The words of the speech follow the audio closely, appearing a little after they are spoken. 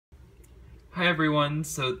Hi everyone,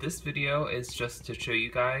 so this video is just to show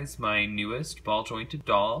you guys my newest ball jointed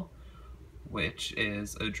doll, which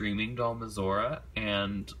is a Dreaming doll Misora,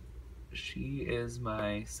 and she is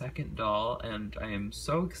my second doll and I am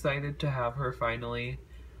so excited to have her finally.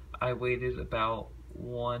 I waited about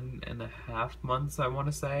 1.5 months, I want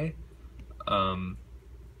to say. And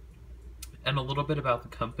a little bit about the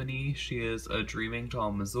company. She is a Dreaming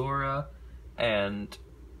doll Misora, and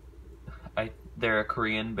they're a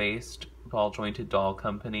Korean-based ball-jointed doll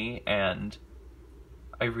company, and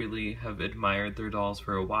I really have admired their dolls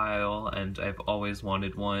for a while, and I've always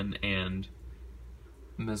wanted one, and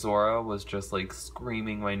Misora was just like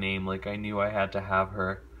screaming my name, like I knew I had to have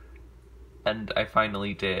her, and I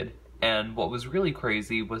finally did. And what was really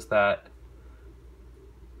crazy was that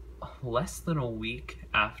less than a week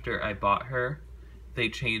after I bought her, they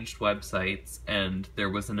changed websites and there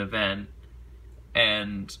was an event,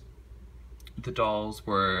 and the dolls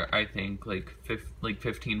were, I think, like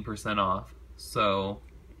 15% off. So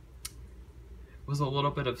it was a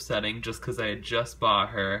little bit upsetting just because I had just bought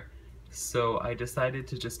her. So I decided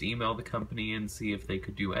to just email the company and see if they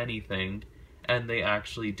could do anything. And they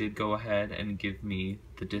actually did go ahead and give me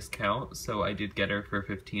the discount. So I did get her for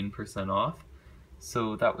 15% off.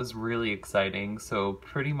 So that was really exciting. So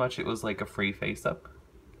pretty much it was like a free face-up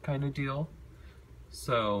kind of deal.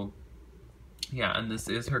 So yeah, and this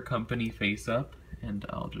is her company face-up, and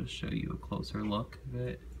I'll just show you a closer look of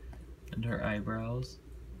it, and her eyebrows,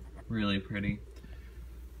 really pretty.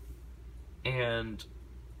 And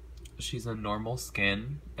she's a normal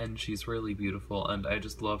skin, and she's really beautiful, and I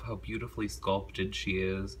just love how beautifully sculpted she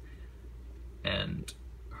is, and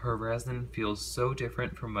her resin feels so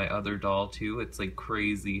different from my other doll too. It's like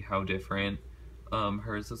crazy how different.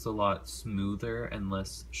 Hers is a lot smoother and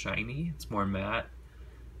less shiny, it's more matte,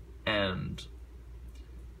 and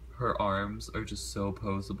her arms are just so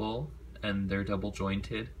poseable, and they're double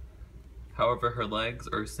jointed. However, her legs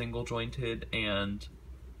are single jointed, and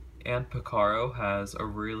Picaro has a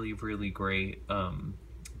really great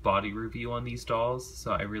body review on these dolls,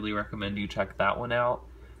 so I really recommend you check that one out.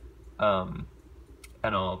 And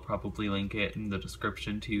I'll probably link it in the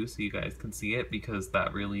description too so you guys can see it, because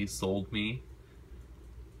that really sold me.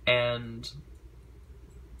 And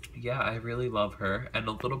yeah, I really love her. And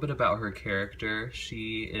a little bit about her character.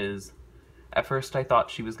 She is, at first I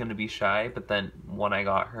thought she was going to be shy, but then when I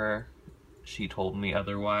got her, she told me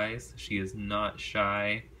otherwise. She is not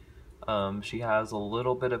shy. She has a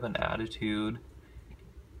little bit of an attitude,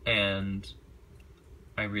 and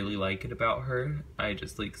I really like it about her. I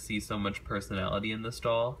just like see so much personality in this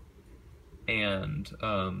doll, and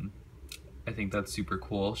I think that's super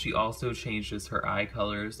cool. She also changes her eye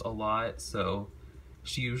colors a lot, so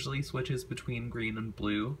she usually switches between green and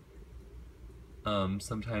blue.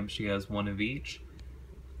 Sometimes she has one of each,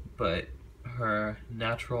 but her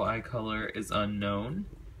natural eye color is unknown,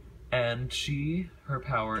 and her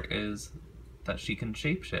power is that she can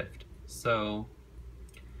shapeshift. So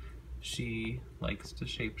she likes to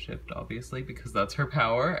shapeshift, obviously, because that's her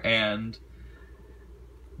power, and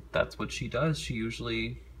that's what she does. She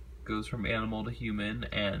usually goes from animal to human,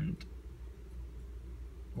 and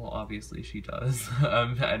well, obviously she does.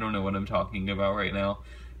 I don't know what I'm talking about right now.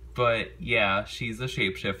 But yeah, she's a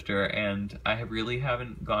shapeshifter, and I really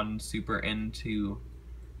haven't gotten super into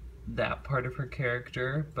that part of her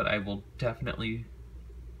character, but I will definitely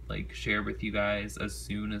like share with you guys as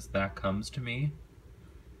soon as that comes to me.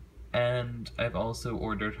 And I've also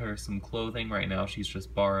ordered her some clothing. Right now she's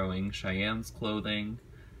just borrowing Cheyenne's clothing.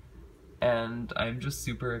 And I'm just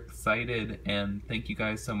super excited, and thank you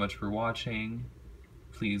guys so much for watching.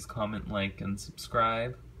 Please comment, like, and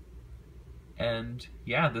subscribe. And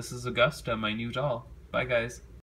yeah, this is Augusta, my new doll. Bye guys.